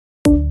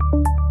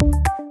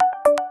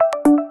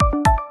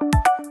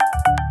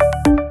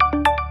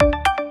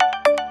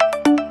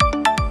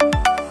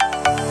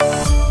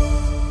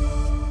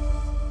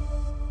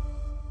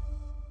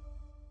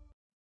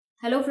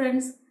Hello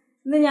friends,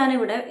 this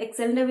is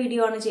Excel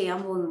video.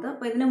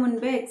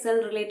 So, Excel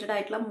related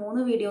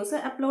videos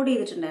upload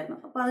cheyidittundairunnu.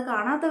 Appo adu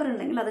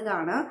kaanaathavarundengil adu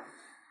kaana.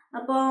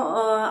 Appo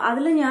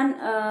adile njan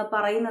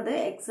parayunnathu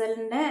Excel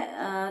inde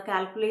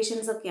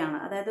calculations okkeyanu.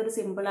 Adayathu oru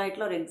simple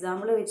aayittulla oru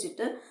example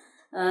vechittu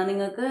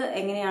ningalku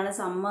enganeyanu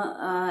sum,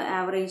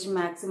 average,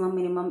 maximum,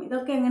 minimum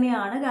idokke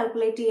enganeyanu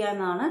calculate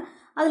cheyananu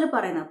adile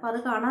parayunnu. Appo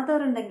adu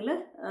kaanaathavarundengil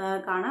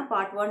kaana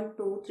part 1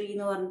 2 3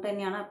 nu parnittu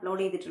thaneyanu upload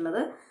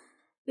cheyidittulladu.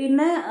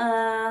 പിന്നെ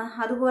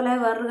അതുപോലെ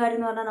വേറൊരു കാര്യം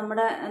എന്ന്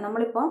പറഞ്ഞാൽ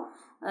നമ്മളിപ്പോൾ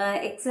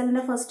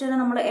എക്സലിൻ്റെ first തന്നെ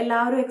നമ്മൾ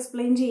എല്ലാവരും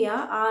എക്സ്പ്ലെയിൻ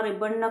ചെയ്യുക ആ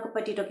റിബണിനൊക്കെ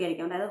പറ്റിയിട്ടൊക്കെ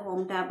ആയിരിക്കും. അതായത്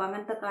ഹോം ടാബ്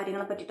അങ്ങനത്തെ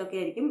കാര്യങ്ങളെ പറ്റിയിട്ടൊക്കെ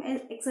ആയിരിക്കും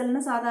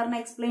എക്സലിന് സാധാരണ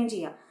എക്സ്പ്ലെയിൻ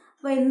ചെയ്യുക.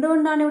 അപ്പോൾ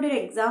എന്തുകൊണ്ടാണ് ഇവിടെ ഒരു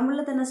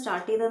എക്സാമ്പിളിൽ തന്നെ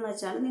സ്റ്റാർട്ട് ചെയ്തതെന്ന്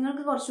വെച്ചാൽ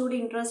നിങ്ങൾക്ക് കുറച്ചുകൂടി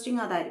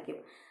ഇൻട്രസ്റ്റിംഗ് അതായിരിക്കും.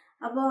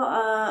 അപ്പോൾ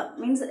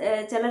മീൻസ്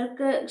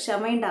ചിലർക്ക്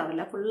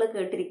ക്ഷമയുണ്ടാവില്ല ഫുള്ള്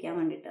കേട്ടിരിക്കാൻ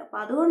വേണ്ടിയിട്ട്. അപ്പോൾ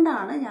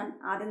അതുകൊണ്ടാണ് ഞാൻ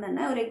ആദ്യം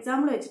തന്നെ ഒരു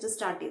എക്സാമ്പിൾ വെച്ചിട്ട്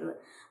സ്റ്റാർട്ട് ചെയ്തത്.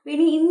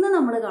 അപ്പോൾ ഇന്ന്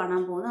നമ്മൾ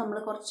കാണാൻ പോകുന്നത് നമ്മൾ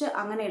കുറച്ച്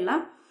അങ്ങനെയുള്ള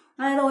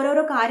അതായത്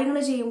ഓരോരോ കാര്യങ്ങൾ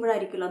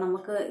ചെയ്യുമ്പോഴായിരിക്കുമല്ലോ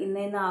നമുക്ക്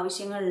ഇന്ന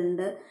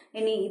ആവശ്യങ്ങളുണ്ട്,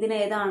 ഇനി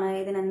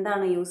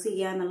ഇതിനെന്താണ് യൂസ്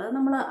ചെയ്യുക എന്നുള്ളത്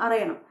നമ്മൾ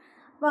അറിയണം.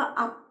 അപ്പോൾ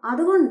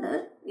അതുകൊണ്ട്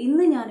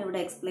ഇന്ന് ഞാനിവിടെ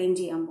എക്സ്പ്ലെയിൻ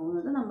ചെയ്യാൻ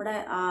പോകുന്നത് നമ്മുടെ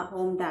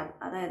ഹോം ടാബ്,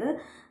 അതായത്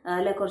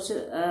അതിലെ കുറച്ച്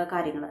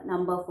കാര്യങ്ങൾ,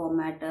 നമ്പർ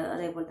ഫോർമാറ്റ്,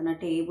 അതേപോലെ തന്നെ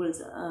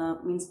ടേബിൾസ്,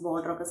 മീൻസ്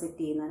ബോർഡറൊക്കെ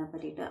സെറ്റ് ചെയ്യുന്നതിനെ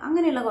പറ്റിയിട്ട്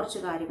അങ്ങനെയുള്ള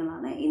കുറച്ച്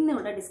കാര്യങ്ങളാണ്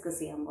ഇന്നിവിടെ ഡിസ്കസ്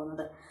ചെയ്യാൻ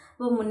പോകുന്നത്.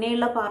 അപ്പോൾ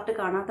മുന്നേയുള്ള പാർട്ട്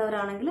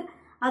കാണാത്തവരാണെങ്കിൽ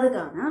അത്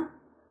കാണാം.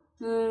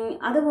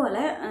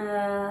 അതുപോലെ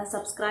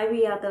സബ്സ്ക്രൈബ്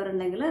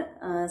ചെയ്യാത്തവരുണ്ടെങ്കിൽ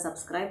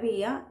സബ്സ്ക്രൈബ്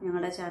ചെയ്യുക,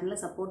 ഞങ്ങളുടെ ചാനൽ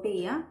സപ്പോർട്ട്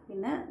ചെയ്യുക.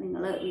 പിന്നെ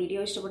നിങ്ങൾ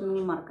വീഡിയോ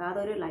ഇഷ്ടപ്പെടുന്നെങ്കിൽ മറക്കാതെ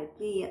ഒരു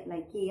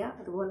ലൈക്ക് ചെയ്യുക.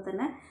 അതുപോലെ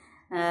തന്നെ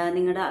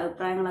നിങ്ങളുടെ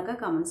അഭിപ്രായങ്ങളൊക്കെ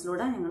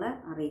കമൻസിലൂടെ ഞങ്ങളെ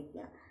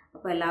അറിയിക്കുക.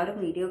 അപ്പോൾ എല്ലാവരും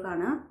വീഡിയോ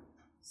കാണുക.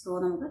 സോ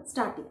നമുക്ക്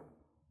സ്റ്റാർട്ട് ചെയ്യാം.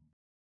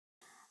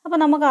 അപ്പോൾ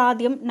നമുക്ക്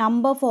ആദ്യം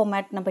നമ്പർ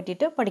ഫോർമാറ്റിനെ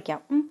പറ്റിയിട്ട്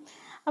പഠിക്കാം.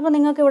 അപ്പോൾ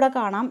നിങ്ങൾക്ക് ഇവിടെ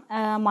കാണാം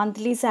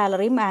മന്ത്ലി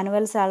സാലറിയും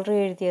ആനുവൽ സാലറി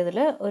എഴുതിയതിൽ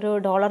ഒരു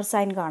ഡോളർ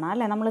സൈൻ കാണാം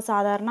അല്ലേ. നമ്മൾ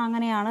സാധാരണ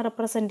അങ്ങനെയാണ്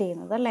റെപ്രസെൻറ്റ്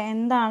ചെയ്യുന്നത് അല്ലേ.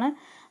 എന്താണ്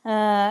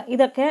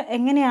ഇതൊക്കെ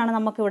എങ്ങനെയാണ്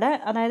നമുക്കിവിടെ,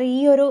 അതായത് ഈ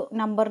ഒരു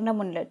നമ്പറിൻ്റെ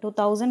മുന്നിൽ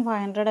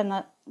 2500 എന്ന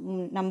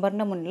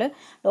നമ്പറിൻ്റെ മുന്നിൽ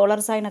ഡോളർ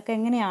സൈനൊക്കെ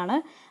എങ്ങനെയാണ്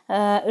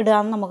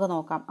ഇടാമെന്ന് നമുക്ക്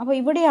നോക്കാം. അപ്പോൾ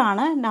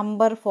ഇവിടെയാണ്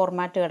നമ്പർ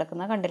ഫോർമാറ്റ്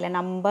കിടക്കുന്നത്, കണ്ടില്ലേ.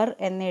 നമ്പർ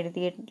എന്ന്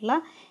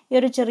എഴുതിയിട്ടുള്ള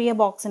ഈ ഒരു ചെറിയ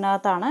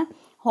ബോക്സിനകത്താണ്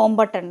ഹോം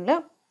ബട്ടണിൽ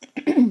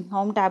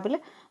ഹോം ടാബിൽ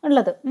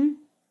ഉള്ളത്.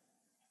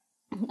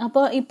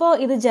 ഇപ്പോൾ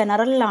ഇത്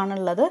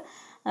ജനറലിലാണുള്ളത്,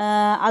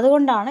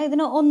 അതുകൊണ്ടാണ്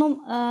ഇതിന് ഒന്നും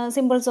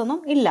സിമ്പിൾസ് ഒന്നും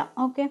ഇല്ല.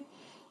 ഓക്കെ,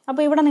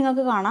 അപ്പോൾ ഇവിടെ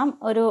നിങ്ങൾക്ക് കാണാം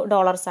ഒരു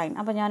ഡോളർ സൈൻ.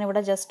 അപ്പോൾ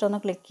ഞാനിവിടെ ജസ്റ്റ് ഒന്ന്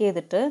ക്ലിക്ക്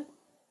ചെയ്തിട്ട്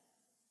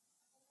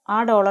ആ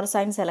ഡോളർ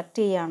സൈൻ സെലക്ട്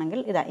ചെയ്യുകയാണെങ്കിൽ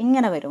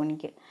ഇങ്ങനെ വരും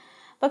എനിക്ക്.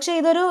 പക്ഷേ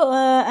ഇതൊരു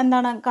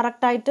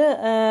കറക്റ്റായിട്ട്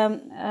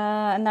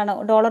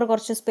ഡോളർ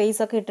കുറച്ച്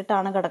സ്പേസ് ഒക്കെ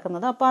ഇട്ടിട്ടാണ്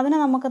കിടക്കുന്നത്. അപ്പോൾ അതിനെ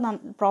നമുക്ക്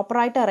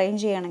പ്രോപ്പറായിട്ട്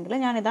അറേഞ്ച്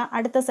ചെയ്യണമെങ്കിൽ ഞാനിതാ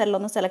അടുത്ത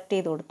സെല്ലൊന്ന് സെലക്ട്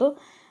ചെയ്ത് കൊടുത്തു.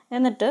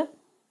 എന്നിട്ട്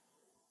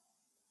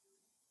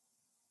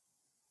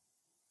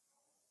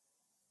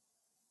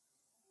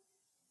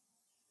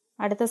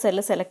അടുത്ത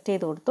സെല്ല് സെലക്ട്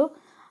ചെയ്ത് കൊടുത്തു.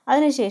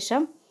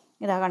 അതിനുശേഷം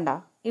ഇതാ കണ്ട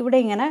ഇവിടെ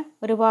ഇങ്ങനെ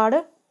ഒരുപാട്.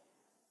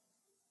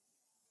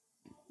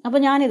 അപ്പോൾ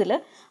ഞാനിതിൽ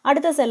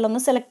അടുത്ത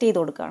സെല്ലൊന്ന് സെലക്ട് ചെയ്ത്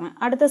കൊടുക്കുകയാണ്.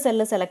 അടുത്ത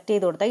സെല്ല് സെലക്ട്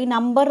ചെയ്ത് കൊടുത്താൽ ഈ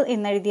നമ്പർ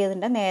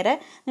എന്നെഴുതിയതിൻ്റെ നേരെ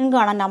നിങ്ങൾക്ക്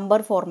കാണാം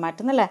നമ്പർ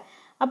ഫോർമാറ്റ് എന്നല്ലേ.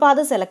 അപ്പോൾ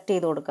അത് സെലക്ട്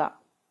ചെയ്ത് കൊടുക്കുക.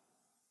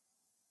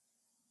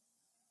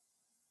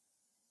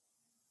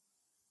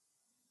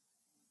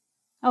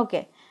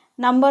 ഓക്കെ,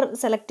 നമ്പർ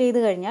സെലക്ട് ചെയ്ത്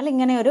കഴിഞ്ഞാൽ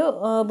ഇങ്ങനെ ഒരു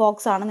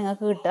ബോക്സാണ്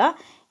നിങ്ങൾക്ക് കിട്ടുക.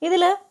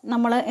 ഇതിൽ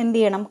നമ്മൾ എന്ത്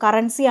ചെയ്യണം,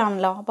 കറൻസി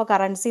ആണല്ലോ. അപ്പോൾ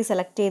കറൻസി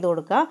സെലക്ട് ചെയ്ത്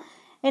കൊടുക്കുക.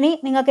 ഇനി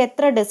നിങ്ങൾക്ക്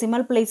എത്ര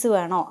ഡെസിമൽ പ്ലേസ്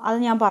വേണോ അത്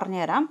ഞാൻ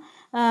പറഞ്ഞുതരാം.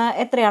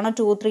 എത്രയാണോ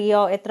 2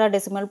 3 എത്ര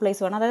ഡെസിമൽ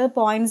പ്ലേസ് വേണം, അതായത്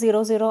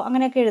 0.00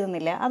 അങ്ങനെയൊക്കെ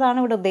എഴുതുന്നില്ലേ, അതാണ്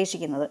ഇവിടെ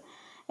ഉദ്ദേശിക്കുന്നത്.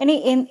 ഇനി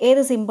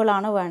ഏത്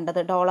സിമ്പിളാണ് വേണ്ടത്,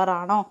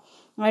 ഡോളറാണോ,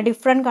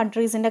 ഡിഫറെൻറ്റ്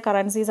കൺട്രീസിൻ്റെ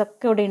കറൻസീസ്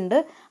ഒക്കെ ഇവിടെ ഉണ്ട്.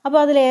 അപ്പോൾ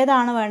അതിൽ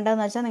ഏതാണ്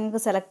വേണ്ടതെന്ന് വെച്ചാൽ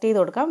നിങ്ങൾക്ക് സെലക്ട് ചെയ്ത്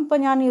കൊടുക്കാം. ഇപ്പോൾ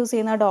ഞാൻ യൂസ്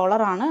ചെയ്യുന്ന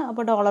ഡോളറാണ്,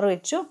 അപ്പോൾ ഡോളർ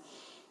വെച്ചു.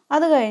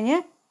 അത് കഴിഞ്ഞ്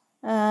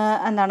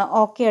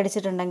ഓക്കെ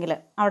അടിച്ചിട്ടുണ്ടെങ്കിൽ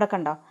അവിടെ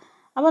കണ്ടോ,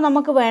 അപ്പോൾ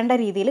നമുക്ക് വേണ്ട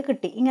രീതിയിൽ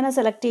കിട്ടി. ഇങ്ങനെ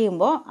സെലക്ട്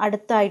ചെയ്യുമ്പോൾ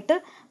അടുത്തായിട്ട്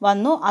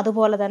വന്നു.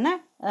 അതുപോലെ തന്നെ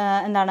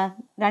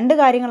രണ്ട്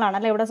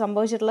കാര്യങ്ങളാണല്ലോ ഇവിടെ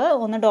സംഭവിച്ചിട്ടുള്ളത്.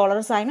 ഒന്ന് ഡോളർ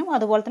സൈനും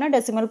അതുപോലെ തന്നെ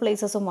ഡെസിമൽ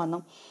പ്ലേസസും വന്നു.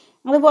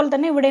 അതുപോലെ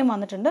തന്നെ ഇവിടെയും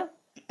വന്നിട്ടുണ്ട്.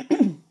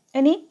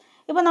 ഇനി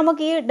ഇപ്പോൾ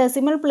നമുക്ക് ഈ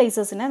ഡെസിമൽ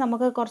പ്ലേസസിനെ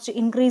നമുക്ക് കുറച്ച്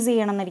ഇൻക്രീസ്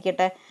ചെയ്യണം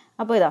എന്നിരിക്കട്ടെ.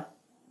 അപ്പോൾ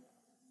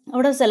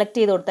ഇവിടെ സെലക്ട്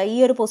ചെയ്ത് കൊടുത്താൽ ഈ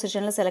ഒരു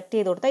പൊസിഷനിൽ സെലക്ട്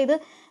ചെയ്ത് കൊടുത്താൽ ഇത്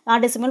ആ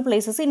ഡെസിമൽ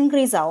പ്ലേസസ്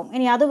ഇൻക്രീസ് ആവും.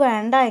 ഇനി അത്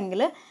വേണ്ട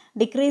എങ്കിൽ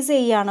ഡിക്രീസ്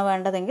ചെയ്യുകയാണ്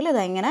വേണ്ടതെങ്കിൽ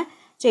ഇതെങ്ങനെ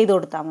ചെയ്ത്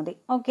കൊടുത്താൽ മതി.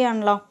 ഓക്കെ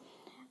ആണല്ലോ.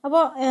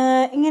 അപ്പോൾ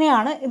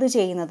ഇങ്ങനെയാണ് ഇത്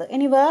ചെയ്യുന്നത്.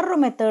 ഇനി വേറൊരു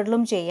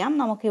മെത്തേഡിലും ചെയ്യാം.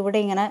 നമുക്കിവിടെ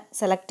ഇങ്ങനെ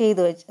സെലക്ട്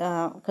ചെയ്ത്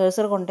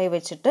കേഴ്സർ കൊണ്ടുപോയി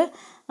വെച്ചിട്ട്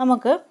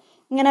നമുക്ക്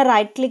ഇങ്ങനെ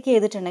റൈറ്റ് ക്ലിക്ക്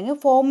ചെയ്തിട്ടുണ്ടെങ്കിൽ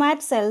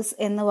ഫോർമാറ്റ് സെൽസ്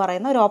എന്ന്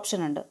പറയുന്ന ഒരു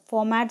ഓപ്ഷൻ ഉണ്ട്.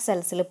 ഫോർമാറ്റ്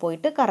സെൽസിൽ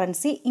പോയിട്ട്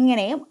കറൻസി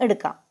ഇങ്ങനെയും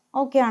എടുക്കാം.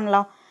 ഓക്കെ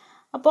ആണല്ലോ.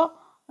 അപ്പോൾ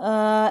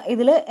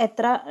ഇതിൽ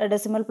എത്ര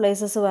ഡെസിമൽ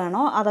പ്ലേസസ്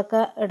വേണോ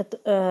അതൊക്കെ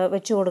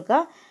വെച്ച് കൊടുക്കുക.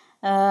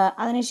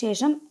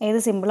 അതിനുശേഷം ഏത്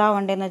സിമ്പിളാണ്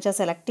വേണ്ടതെന്ന് വെച്ചാൽ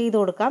സെലക്ട് ചെയ്ത്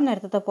കൊടുക്കാം,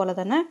 നേരത്തെ പോലെ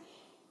തന്നെ.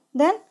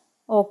 ദെൻ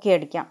ഓക്കെ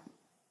അടിക്കാം.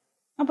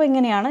 അപ്പോൾ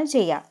ഇങ്ങനെയാണ്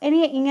ചെയ്യുക. ഇനി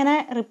ഇങ്ങനെ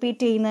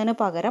റിപ്പീറ്റ് ചെയ്യുന്നതിന്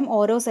പകരം,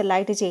 ഓരോ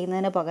സെല്ലായിട്ട്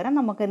ചെയ്യുന്നതിന് പകരം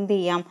നമുക്ക് എന്ത്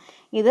ചെയ്യാം,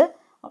 ഇത്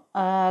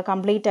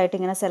കംപ്ലീറ്റ് ആയിട്ട്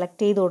ഇങ്ങനെ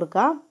സെലക്ട് ചെയ്ത്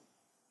കൊടുക്കുക.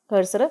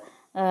 കേഴ്സർ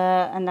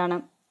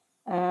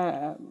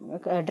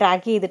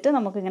ഡ്രാഗ് ചെയ്തിട്ട്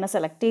നമുക്കിങ്ങനെ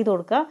സെലക്ട് ചെയ്ത്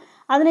കൊടുക്കുക.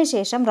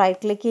 അതിനുശേഷം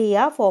റൈറ്റ് ക്ലിക്ക്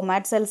ചെയ്യുക,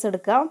 ഫോർമാറ്റ് സെൽസ്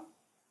എടുക്കുക,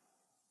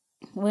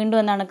 വീണ്ടും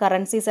എന്താണ്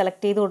കറൻസി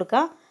സെലക്ട് ചെയ്ത്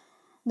കൊടുക്കുക,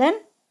 ദെൻ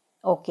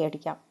ഓക്കെ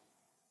അടിക്കാം.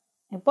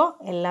 ഇപ്പോൾ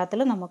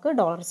എല്ലാത്തിലും നമുക്ക്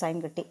 $സൈൻ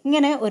കിട്ടി.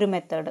 ഇങ്ങനെ ഒരു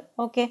മെത്തേഡ്.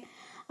 ഓക്കെ,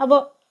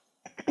 അപ്പോൾ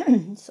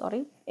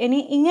ഇനി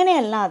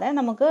ഇങ്ങനെയല്ലാതെ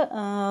നമുക്ക്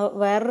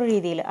വേറൊരു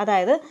രീതിയിൽ,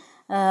 അതായത്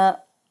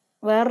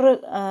വേറൊരു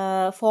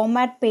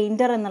ഫോർമാറ്റ്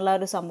പെയിൻറ്റർ എന്നുള്ള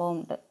ഒരു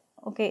സംഭവമുണ്ട്.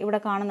 ഓക്കെ, ഇവിടെ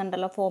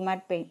കാണുന്നുണ്ടല്ലോ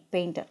ഫോർമാറ്റ്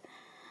പെയിൻറ്റർ.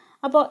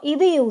 അപ്പോൾ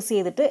ഇത് യൂസ്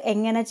ചെയ്തിട്ട്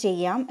എങ്ങനെ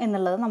ചെയ്യാം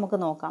എന്നുള്ളത് നമുക്ക്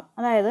നോക്കാം.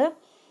 അതായത്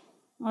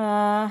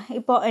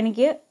ഇപ്പോൾ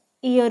എനിക്ക്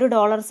ഈ ഒരു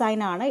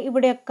 $സൈനാണ്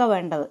ഇവിടെയൊക്കെ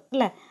വേണ്ടത്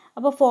അല്ലേ.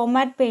 അപ്പോൾ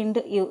ഫോർമാറ്റ്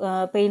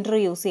പെയിൻറ്റർ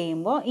യൂസ്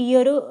ചെയ്യുമ്പോൾ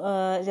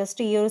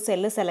ജസ്റ്റ് ഈ ഒരു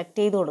സെല്ല് സെലക്ട്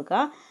ചെയ്ത്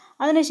കൊടുക്കുക.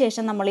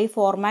 അതിനുശേഷം നമ്മൾ ഈ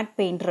ഫോർമാറ്റ്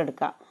പെയിൻറ്റർ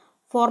എടുക്കുക.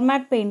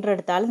 ഫോർമാറ്റ് പെയിൻറ്റർ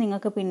എടുത്താൽ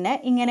നിങ്ങൾക്ക് പിന്നെ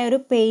ഇങ്ങനെ ഒരു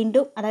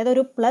പെയിൻറ്റും, അതായത്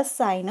ഒരു പ്ലസ്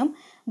സൈനും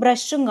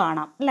ബ്രഷും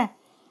കാണാം അല്ലേ.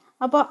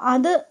 അപ്പോൾ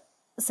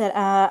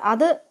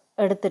അത്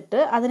എടുത്തിട്ട്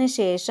അതിന്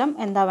ശേഷം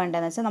എന്താ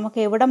വേണ്ടതെന്ന് വെച്ചാൽ നമുക്ക്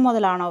എവിടെ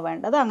മുതലാണോ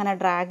വേണ്ടത് അങ്ങനെ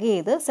ഡ്രാഗ്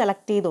ചെയ്ത്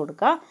സെലക്ട് ചെയ്ത്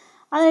കൊടുക്കുക.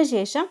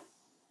 അതിനുശേഷം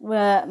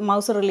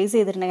മൗസ് റിലീസ്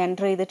ചെയ്തിട്ടുണ്ടെങ്കിൽ,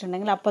 എൻ്റർ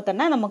ചെയ്തിട്ടുണ്ടെങ്കിൽ അപ്പോൾ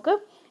തന്നെ നമുക്ക്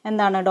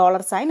എന്താണ്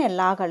 $സൈൻ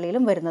എല്ലാ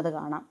കള്ളിയിലും വരുന്നത്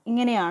കാണാം.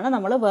 ഇങ്ങനെയാണ്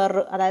നമ്മൾ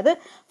അതായത്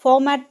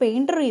ഫോർമാറ്റ്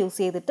പെയിൻറ്റർ യൂസ്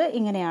ചെയ്തിട്ട്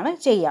ഇങ്ങനെയാണ്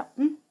ചെയ്യാം.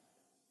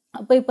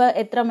 അപ്പോൾ ഇപ്പോൾ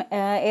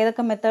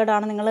ഏതൊക്കെ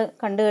മെത്തേഡാണ് നിങ്ങൾ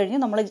കണ്ടു കഴിഞ്ഞു.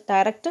 നമ്മൾ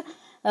ഡയറക്റ്റ്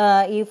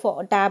ഈ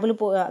ടാബിൽ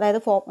അതായത്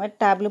ഫോർമാറ്റ്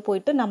ടാബിൽ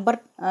പോയിട്ട്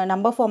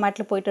നമ്പർ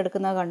ഫോർമാറ്റിൽ പോയിട്ട്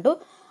എടുക്കുന്നത് കണ്ടു.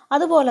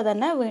 അതുപോലെ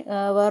തന്നെ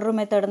വേറൊരു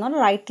മെത്തേഡ് എന്ന്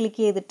പറഞ്ഞാൽ റൈറ്റ്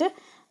ക്ലിക്ക് ചെയ്തിട്ട്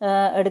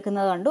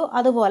എടുക്കുന്നത് കണ്ടു.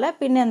 അതുപോലെ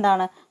പിന്നെ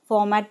എന്താണ്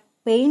ഫോർമാറ്റ്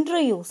പെയിൻറ്റർ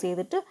യൂസ്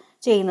ചെയ്തിട്ട്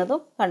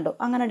ചെയ്യുന്നതും കണ്ടു.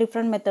 അങ്ങനെ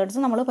ഡിഫറെൻറ്റ്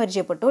മെത്തേഡ്സ് നമ്മൾ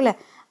പരിചയപ്പെട്ടു അല്ലേ.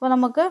 അപ്പോൾ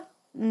നമുക്ക്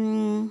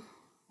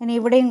ഇനി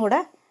ഇവിടെയും കൂടെ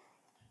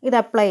ഇത്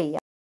അപ്ലൈ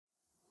ചെയ്യാം.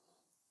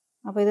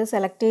 അപ്പോൾ ഇത്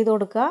സെലക്ട് ചെയ്ത്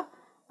കൊടുക്കുക,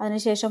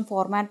 അതിനുശേഷം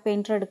ഫോർമാറ്റ്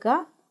പെയിൻറ്റർ എടുക്കുക,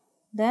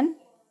 ദെൻ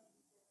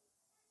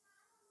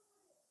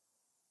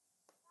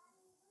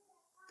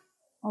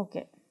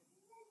ഓക്കെ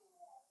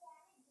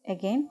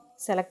അഗെയിൻ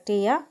സെലക്ട്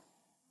ചെയ്യുക,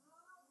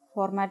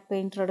 ഫോർമാറ്റ്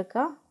പെയിൻറ്റർ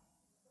എടുക്കുക,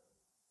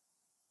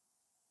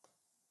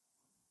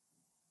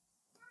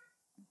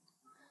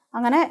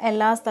 അങ്ങനെ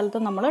എല്ലാ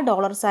സ്ഥലത്തും നമ്മൾ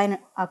 $സൈൻ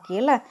ആക്കി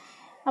അല്ലേ.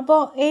 അപ്പോൾ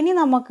ഇനി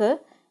നമുക്ക്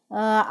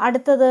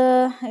അടുത്തത്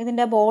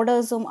ഇതിൻ്റെ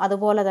ബോർഡേഴ്സും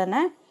അതുപോലെ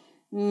തന്നെ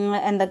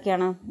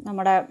എന്തൊക്കെയാണ്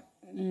നമ്മുടെ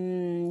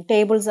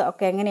ടേബിൾസ്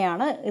ഒക്കെ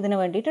എങ്ങനെയാണ് ഇതിന്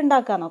വേണ്ടിയിട്ട്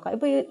ഉണ്ടാക്കാൻ നോക്കാം.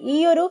 ഇപ്പോൾ ഈ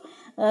ഒരു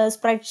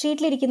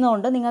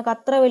സ്പ്രെഡ്ഷീറ്റിലിരിക്കുന്നതുകൊണ്ട് നിങ്ങൾക്ക്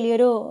അത്ര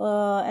വലിയൊരു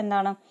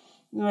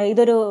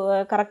ഇതൊരു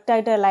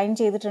കറക്റ്റായിട്ട് അലൈൻ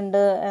ചെയ്തിട്ടുണ്ട്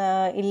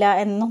ഇല്ല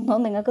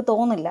എന്നൊന്നും നിങ്ങൾക്ക്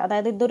തോന്നില്ല.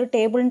 അതായത് ഇതൊരു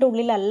ടേബിളിൻ്റെ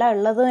ഉള്ളിലല്ല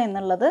ഉള്ളത്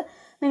എന്നുള്ളത്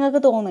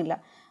നിങ്ങൾക്ക് തോന്നില്ല.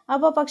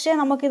 അപ്പോൾ പക്ഷേ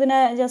നമുക്കിതിനെ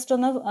ജസ്റ്റ്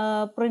ഒന്ന്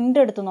പ്രിൻ്റ്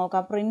എടുത്ത്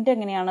നോക്കാം. പ്രിൻ്റ്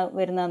എങ്ങനെയാണ്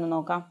വരുന്നതെന്ന്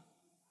നോക്കാം.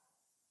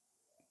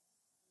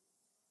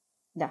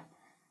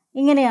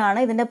 ഇങ്ങനെയാണ്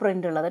ഇതിൻ്റെ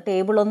പ്രിൻ്റ് ഉള്ളത്.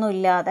 ടേബിളൊന്നും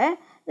ഇല്ലാതെ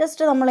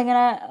ജസ്റ്റ്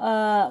നമ്മളിങ്ങനെ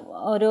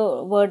ഒരു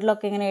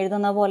വേർഡിലൊക്കെ ഇങ്ങനെ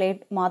എഴുതുന്ന പോലെ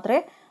മാത്രമേ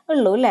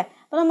ഉള്ളൂ അല്ലേ.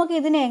 അപ്പോൾ നമുക്ക്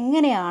ഇതിനെ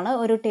എങ്ങനെയാണ്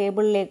ഒരു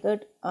ടേബിളിലേക്ക്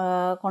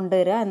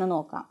കൊണ്ടുവരിക എന്ന്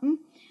നോക്കാം.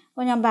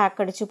 അപ്പോൾ ഞാൻ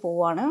ബാക്ക് അടിച്ച്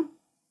പോവാണ്.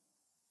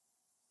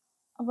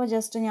 അപ്പോൾ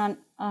ജസ്റ്റ് ഞാൻ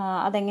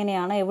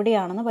അതെങ്ങനെയാണ്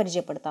എവിടെയാണെന്ന്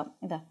പരിചയപ്പെടുത്താം.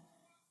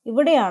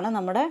 ഇവിടെയാണ്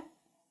നമ്മുടെ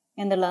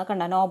എന്തുള്ളത്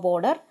കണ്ട, നോ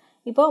ബോർഡർ.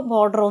 ഇപ്പോൾ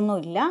ബോർഡറൊന്നും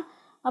ഇല്ല.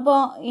 അപ്പോൾ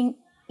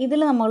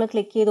ഇതിൽ നമ്മൾ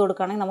ക്ലിക്ക് ചെയ്ത്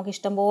കൊടുക്കുകയാണെങ്കിൽ നമുക്ക്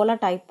ഇഷ്ടംപോലെ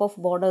ടൈപ്പ് ഓഫ്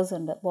ബോർഡേഴ്സ്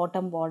ഉണ്ട്.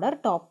 Bottom border,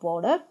 top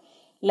border,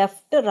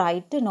 left,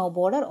 right, no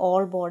border,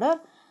 all border,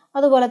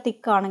 അതുപോലെ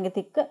തിക്കാണെങ്കിൽ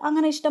തിക്ക്,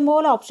 അങ്ങനെ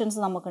ഇഷ്ടംപോലെ ഓപ്ഷൻസ്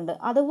നമുക്കുണ്ട്.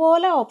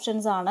 അതുപോലെ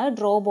ഓപ്ഷൻസ് ആണ്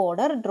draw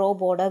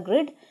border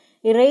grid,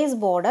 erase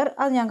border.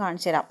 അത് ഞാൻ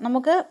കാണിച്ചു തരാം.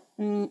 നമുക്ക്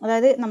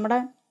അതായത് നമ്മുടെ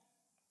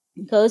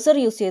കേഴ്സർ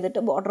യൂസ് ചെയ്തിട്ട്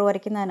ബോർഡർ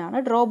വരയ്ക്കുന്നതിനാണ്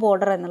ഡ്രോ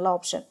ബോർഡർ എന്നുള്ള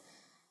ഓപ്ഷൻ.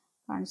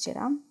 കാണിച്ചു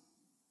തരാം.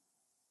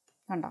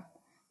 കണ്ടോ,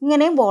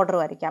 ഇങ്ങനെയും ബോർഡർ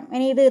വരയ്ക്കാം.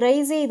 ഇനി ഇത്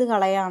ഇറേസ് ചെയ്ത്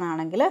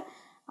കളയാനാണെങ്കിൽ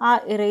ആ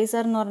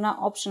ഇറേസർ എന്ന് പറഞ്ഞ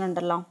ഓപ്ഷൻ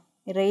ഉണ്ടല്ലോ,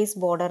 ഇറേസ്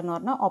ബോർഡർ എന്ന്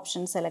പറഞ്ഞ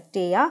ഓപ്ഷൻ സെലക്ട്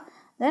ചെയ്യുക.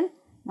 ദെൻ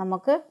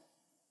നമുക്ക്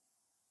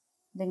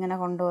ഇതിങ്ങനെ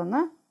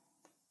കൊണ്ടുവന്ന്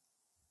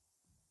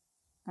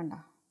കണ്ടോ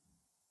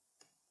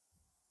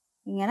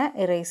ഇങ്ങനെ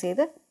ഇറേസ്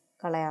ചെയ്ത്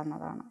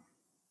കളയാവുന്നതാണ്.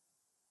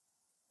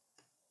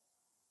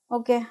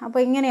 ഓക്കെ, അപ്പോൾ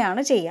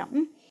ഇങ്ങനെയാണ് ചെയ്യാം.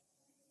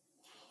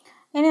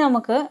 ഇനി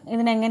നമുക്ക്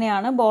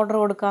ഇതിനെങ്ങനെയാണ് ബോർഡർ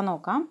കൊടുക്കാൻ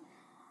നോക്കാം.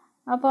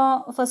 അപ്പോൾ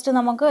ഫസ്റ്റ്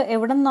നമുക്ക്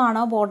എവിടെ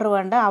നിന്നാണോ ബോർഡർ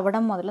വേണ്ടത് അവിടെ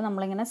മുതൽ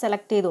നമ്മളിങ്ങനെ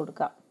സെലക്ട് ചെയ്ത്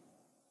കൊടുക്കുക.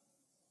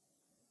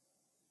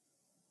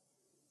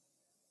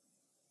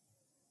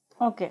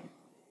 ഓക്കെ,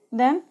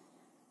 ദെൻ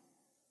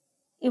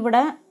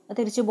ഇവിടെ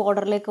തിരിച്ച്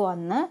ബോർഡറിലേക്ക്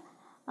വന്ന്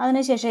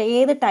അതിനുശേഷം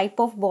ഏത്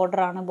ടൈപ്പ് ഓഫ്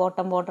ബോർഡറാണ്,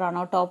 ബോട്ടം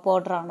ബോർഡറാണോ ടോപ്പ്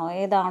ബോർഡറാണോ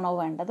ഏതാണോ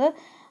വേണ്ടത്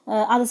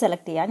അത്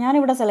സെലക്ട് ചെയ്യുക.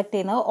 ഞാനിവിടെ സെലക്ട്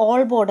ചെയ്യുന്നത്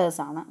ഓൾ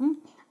ബോർഡേഴ്സാണ്.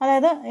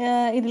 അതായത്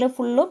ഇതിൽ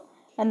ഫുള്ളും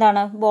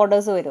എന്താണ്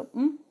ബോർഡേഴ്സ് വരും.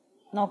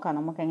 നോക്കാം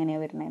നമുക്ക്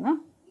എങ്ങനെയാണ് വരുന്നതെന്ന്.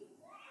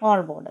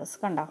 ഓൾ ബോർഡേഴ്സ്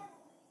കണ്ടോ.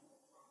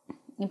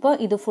 ഇപ്പോൾ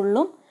ഇത്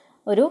ഫുള്ളും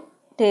ഒരു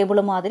ടേബിൾ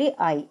മാതിരി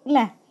ആയി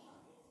അല്ലേ.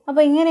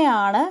 അപ്പോൾ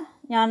ഇങ്ങനെയാണ്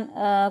ഞാൻ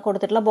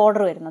കൊടുത്തിട്ടുള്ള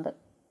ബോർഡർ വരുന്നത്.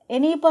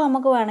 ഇനിയിപ്പോൾ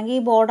നമുക്ക് വേണമെങ്കിൽ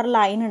ഈ ബോർഡർ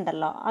ലൈൻ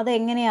ഉണ്ടല്ലോ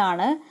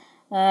അതെങ്ങനെയാണ്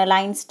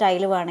ലൈൻ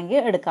സ്റ്റൈൽ വേണമെങ്കിൽ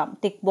എടുക്കാം.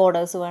 തിക്ക്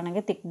ബോർഡേഴ്സ്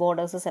വേണമെങ്കിൽ തിക്ക്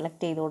ബോർഡേഴ്സ്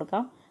സെലക്ട് ചെയ്ത്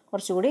കൊടുക്കാം.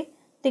 കുറച്ചുകൂടി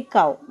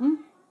തിക്കാവും.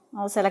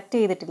 അത് സെലക്ട്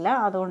ചെയ്തിട്ടില്ല,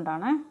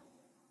 അതുകൊണ്ടാണ്.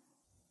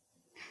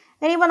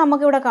 ഇനിയിപ്പോൾ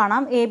നമുക്കിവിടെ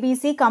കാണാം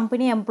ABC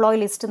കമ്പനി എംപ്ലോയി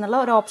ലിസ്റ്റ് എന്നുള്ള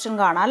ഒരു ഓപ്ഷൻ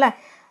കാണാം അല്ലേ.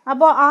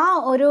 അപ്പോൾ ആ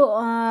ഒരു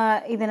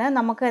ഇതിന്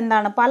നമുക്ക്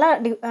എന്താണ് പല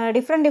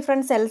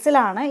ഡിഫറെൻറ്റ്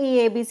സെൽസിലാണ് ഈ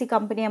ABC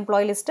കമ്പനി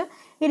എംപ്ലോയി ലിസ്റ്റ്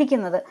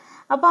ഇരിക്കുന്നത്.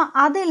 അപ്പോൾ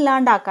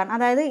അതില്ലാണ്ടാക്കാൻ,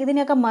 അതായത്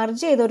ഇതിനെയൊക്കെ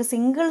മെർജ് ചെയ്ത് ഒരു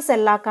സിംഗിൾ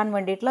സെല്ലാക്കാൻ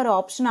വേണ്ടിയിട്ടുള്ള ഒരു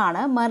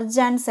ഓപ്ഷനാണ്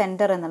മെർജ് ആൻഡ്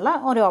സെൻറ്റർ എന്നുള്ള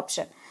ഒരു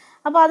ഓപ്ഷൻ.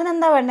 അപ്പോൾ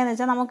അതിനെന്താ വേണ്ടതെന്ന്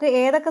വെച്ചാൽ നമുക്ക്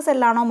ഏതൊക്കെ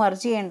സെല്ലാണോ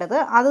മെർജ് ചെയ്യേണ്ടത്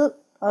അത്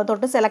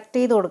തൊട്ട് സെലക്ട്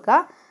ചെയ്ത് കൊടുക്കുക,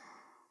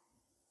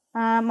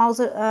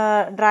 മൗസ്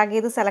ഡ്രാഗ്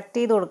ചെയ്ത് സെലക്ട്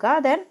ചെയ്ത് കൊടുക്കുക.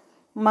 ദെൻ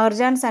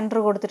മെർജ് ആൻഡ് സെൻറ്റർ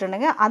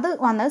കൊടുത്തിട്ടുണ്ടെങ്കിൽ അത്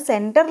വന്ന്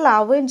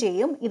സെൻറ്ററിലാവുകയും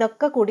ചെയ്യും,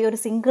 ഇതൊക്കെ കൂടി ഒരു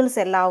സിംഗിൾ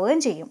സെല്ലാവുകയും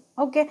ചെയ്യും.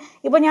 ഓക്കെ,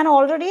 ഇപ്പോൾ ഞാൻ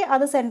ഓൾറെഡി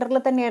അത് സെൻറ്ററിൽ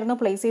തന്നെയായിരുന്നു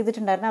പ്ലേസ്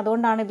ചെയ്തിട്ടുണ്ടായിരുന്നത്,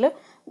 അതുകൊണ്ടാണ് ഇതിൽ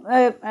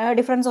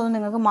ഡിഫറൻസ് ഒന്നും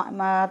നിങ്ങൾക്ക്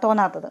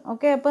തോന്നാത്തത്.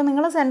 ഓക്കെ, അപ്പോൾ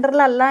നിങ്ങൾ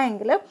സെൻറ്ററിലല്ല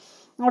എങ്കിൽ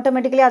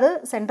ഓട്ടോമാറ്റിക്കലി അത്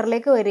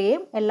സെൻറ്ററിലേക്ക്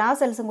വരികയും എല്ലാ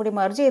സെൽസും കൂടി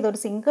മെർജ് ചെയ്ത്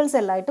ഒരു സിംഗിൾ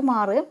സെല്ലായിട്ട്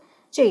മാറുകയും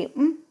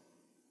ചെയ്യും.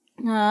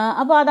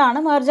 അപ്പോൾ അതാണ്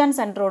മെർജ് ആൻഡ്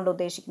സെൻറ്റർ കൊണ്ട്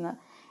ഉദ്ദേശിക്കുന്നത്.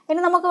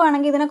 ഇനി നമുക്ക്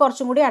വേണമെങ്കിൽ ഇതിനെ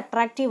കുറച്ചും കൂടി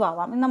അട്രാക്റ്റീവ്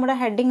ആവാം. ഇത് നമ്മുടെ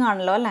ഹെഡിങ്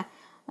ആണല്ലോ അല്ലേ,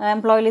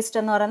 എംപ്ലോയി ലിസ്റ്റ്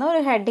എന്ന് പറയുന്ന ഒരു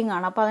ഹെഡിങ്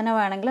ആണ്. അപ്പോൾ അതിനെ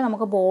വേണമെങ്കിൽ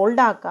നമുക്ക്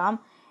ബോൾഡ് ആക്കാം.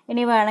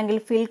 ഇനി വേണമെങ്കിൽ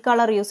ഫിൽ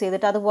കളർ യൂസ്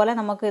ചെയ്തിട്ട്, അതുപോലെ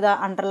നമുക്ക് ഇത്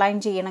അണ്ടർലൈൻ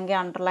ചെയ്യണമെങ്കിൽ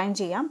അണ്ടർലൈൻ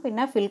ചെയ്യാം.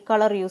 പിന്നെ ഫിൽ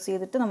കളർ യൂസ്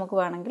ചെയ്തിട്ട് നമുക്ക്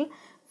വേണമെങ്കിൽ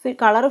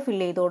കളർ ഫിൽ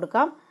ചെയ്ത്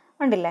കൊടുക്കാം.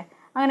 കണ്ടില്ലേ,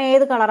 അങ്ങനെ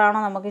ഏത്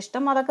കളറാണോ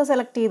നമുക്കിഷ്ടം അതൊക്കെ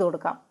സെലക്ട് ചെയ്ത്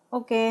കൊടുക്കാം.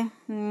 ഓക്കെ,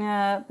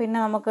 പിന്നെ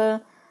നമുക്ക്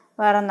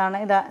വേറെ എന്താണ്,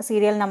 ഇതാ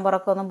സീരിയൽ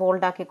നമ്പറൊക്കെ ഒന്ന്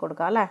ബോൾഡ് ആക്കി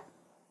കൊടുക്കാം അല്ലേ,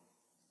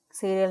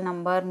 സീരിയൽ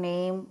നമ്പർ,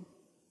 നെയിം,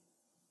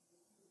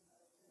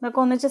 ഇതൊക്കെ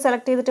ഒന്നിച്ച്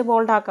സെലക്ട് ചെയ്തിട്ട്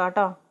ബോൾഡ് ആക്കാം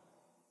കേട്ടോ.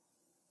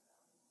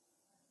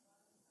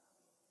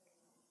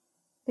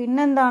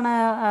 പിന്നെന്താണ്,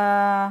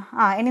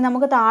 ഇനി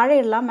നമുക്ക്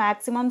താഴെയുള്ള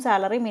മാക്സിമം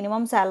സാലറി,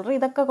 മിനിമം സാലറി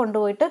ഇതൊക്കെ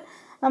കൊണ്ടുപോയിട്ട്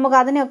നമുക്ക്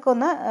അതിനെയൊക്കെ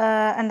ഒന്ന്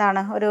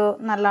എന്താണ് ഒരു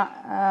നല്ല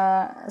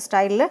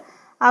സ്റ്റൈലിൽ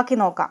ആക്കി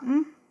നോക്കാം.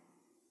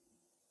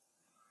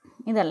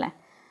 ഇതല്ലേ,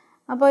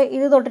 അപ്പോൾ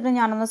ഇത് തൊട്ടിട്ട്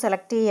ഞാനൊന്ന്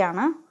സെലക്ട്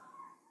ചെയ്യാണ്.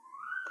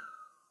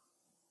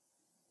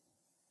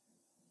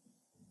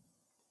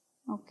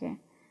 ഓക്കെ,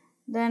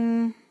 ദെൻ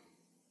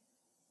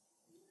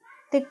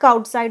തിക്ക്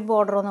ഔട്ട്സൈഡ്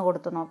ബോർഡർ ഒന്ന്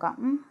കൊടുത്ത് നോക്കാം.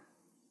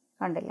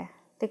 കണ്ടില്ലേ,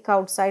 തിക്ക്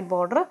ഔട്ട്സൈഡ്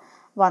ബോർഡർ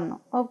വന്നു.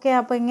 ഓക്കെ,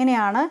 അപ്പോൾ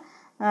ഇങ്ങനെയാണ്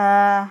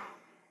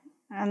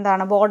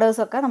എന്താണ്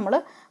ബോർഡേഴ്സൊക്കെ നമ്മൾ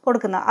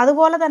കൊടുക്കുന്നത്.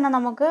 അതുപോലെ തന്നെ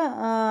നമുക്ക്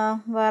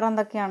വേറെ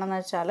എന്തൊക്കെയാണെന്ന്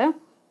വെച്ചാൽ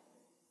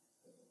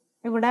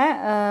ഇവിടെ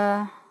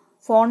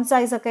ഫോണ്ട്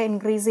സൈസൊക്കെ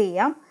ഇൻക്രീസ്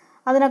ചെയ്യാം,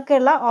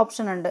 അതിനൊക്കെയുള്ള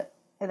ഓപ്ഷൻ ഉണ്ട്.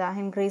 ഇതാ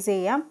ഇൻക്രീസ്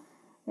ചെയ്യാം,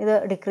 ഇത്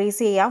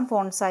ഡിക്രീസ് ചെയ്യാം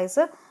ഫോണ്ട്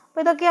സൈസ്.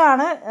 അപ്പോൾ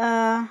ഇതൊക്കെയാണ്.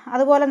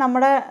 അതുപോലെ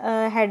നമ്മുടെ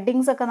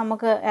ഹെഡിങ്സ് ഒക്കെ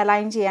നമുക്ക്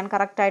അലൈൻ ചെയ്യാൻ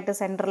കറക്റ്റായിട്ട്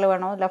സെൻറ്ററിൽ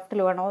വേണോ,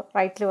 ലെഫ്റ്റിൽ വേണോ,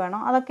 റൈറ്റിൽ വേണോ,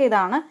 അതൊക്കെ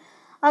ഇതാണ്.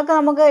 അതൊക്കെ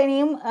നമുക്ക്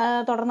ഇനിയും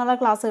തുടർന്നുള്ള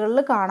ക്ലാസ്സുകളിൽ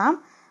കാണാം.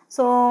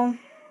 സോ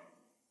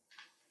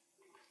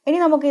ഇനി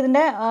നമുക്ക്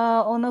ഇതിൻ്റെ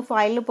ഒന്ന്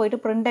ഫയലിൽ പോയിട്ട്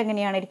പ്രിൻ്റ്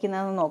എങ്ങനെയാണ്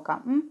ഇരിക്കുന്നതെന്ന് നോക്കാം.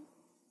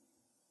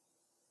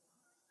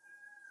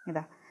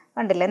 ഇതാ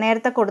കണ്ടില്ലേ,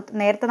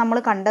 നേരത്തെ നമ്മൾ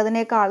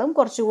കണ്ടതിനേക്കാളും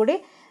കുറച്ചുകൂടി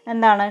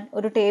എന്താണ്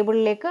ഒരു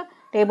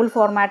ടേബിൾ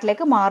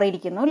ഫോർമാറ്റിലേക്ക്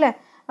മാറിയിരിക്കുന്നു അല്ലേ.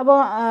 അപ്പോൾ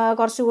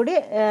കുറച്ചുകൂടി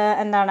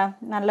എന്താണ്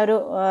നല്ലൊരു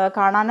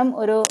കാണാനും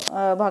ഒരു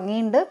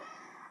ഭംഗിയുണ്ട്.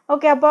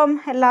 ഓക്കെ, അപ്പം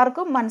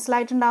എല്ലാവർക്കും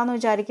മനസ്സിലായിട്ടുണ്ടാവുമെന്ന്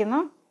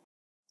വിചാരിക്കുന്നു.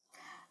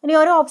 ഇനി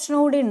ഒരു ഓപ്ഷൻ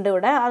കൂടി ഉണ്ട്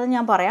ഇവിടെ, അത്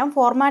ഞാൻ പറയാം.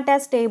 ഫോർമാറ്റ്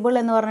ആസ് ടേബിൾ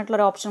എന്ന്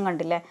പറഞ്ഞിട്ടുള്ളൊരു ഓപ്ഷൻ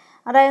കണ്ടില്ലേ,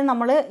 അതായത്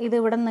നമ്മൾ ഇത്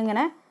ഇവിടെ നിന്ന്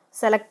ഇങ്ങനെ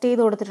സെലക്ട്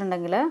ചെയ്ത്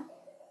കൊടുത്തിട്ടുണ്ടെങ്കിൽ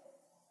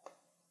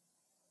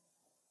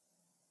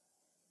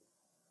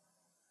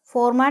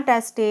ഫോർമാറ്റ്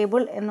ആസ്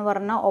ടേബിൾ എന്ന്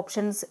പറഞ്ഞ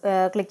ഓപ്ഷൻസ്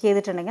ക്ലിക്ക്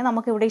ചെയ്തിട്ടുണ്ടെങ്കിൽ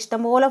നമുക്കിവിടെ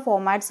ഇഷ്ടംപോലെ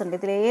ഫോർമാറ്റ്സ് ഉണ്ട്.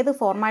 ഇതിൽ ഏത്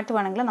ഫോർമാറ്റ്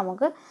വേണമെങ്കിലും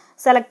നമുക്ക്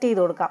സെലക്ട്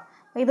ചെയ്ത് കൊടുക്കാം.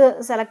 ഇത്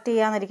സെലക്ട്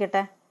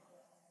ചെയ്യാന്നിരിക്കട്ടെ,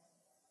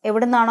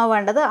 എവിടെ നിന്നാണോ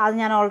വേണ്ടത് അത്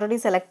ഞാൻ ഓൾറെഡി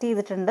സെലക്ട്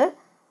ചെയ്തിട്ടുണ്ട്.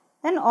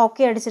 ദെൻ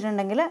ഓക്കെ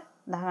അടിച്ചിട്ടുണ്ടെങ്കിൽ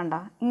ഇതാ കണ്ട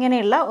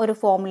ഇങ്ങനെയുള്ള ഒരു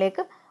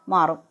ഫോമിലേക്ക്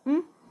മാറും.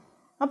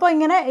 അപ്പോൾ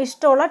ഇങ്ങനെ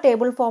ഇഷ്ടമുള്ള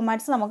ടേബിൾ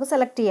ഫോർമാറ്റ്സ് നമുക്ക്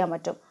സെലക്ട് ചെയ്യാൻ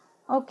പറ്റും.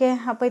 ഓക്കെ,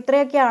 അപ്പോൾ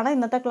ഇത്രയൊക്കെയാണ്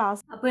ഇന്നത്തെ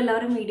ക്ലാസ്. അപ്പോൾ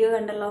എല്ലാവരും വീഡിയോ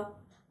കണ്ടല്ലോ.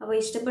 അപ്പോൾ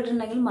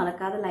ഇഷ്ടപ്പെട്ടിട്ടുണ്ടെങ്കിൽ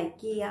മറക്കാതെ ലൈക്ക്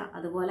ചെയ്യുക.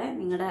 അതുപോലെ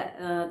നിങ്ങളുടെ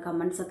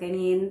കമൻസൊക്കെ,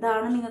 ഇനി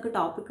എന്താണ് നിങ്ങൾക്ക്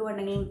ടോപ്പിക്ക്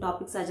വേണമെങ്കിൽ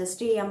ടോപ്പിക്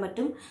സജസ്റ്റ് ചെയ്യാൻ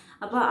പറ്റും.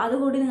 അപ്പോൾ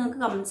അതുകൂടി നിങ്ങൾക്ക്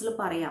കമൻസിൽ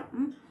പറയാം.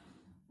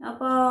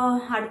 അപ്പോൾ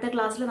അടുത്ത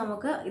ക്ലാസ്സിൽ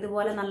നമുക്ക്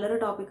ഇതുപോലെ നല്ലൊരു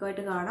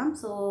ടോപ്പിക്കുമായിട്ട് കാണാം.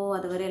 സോ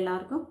അതുവരെ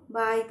എല്ലാവർക്കും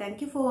by.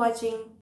 Thank you for watching.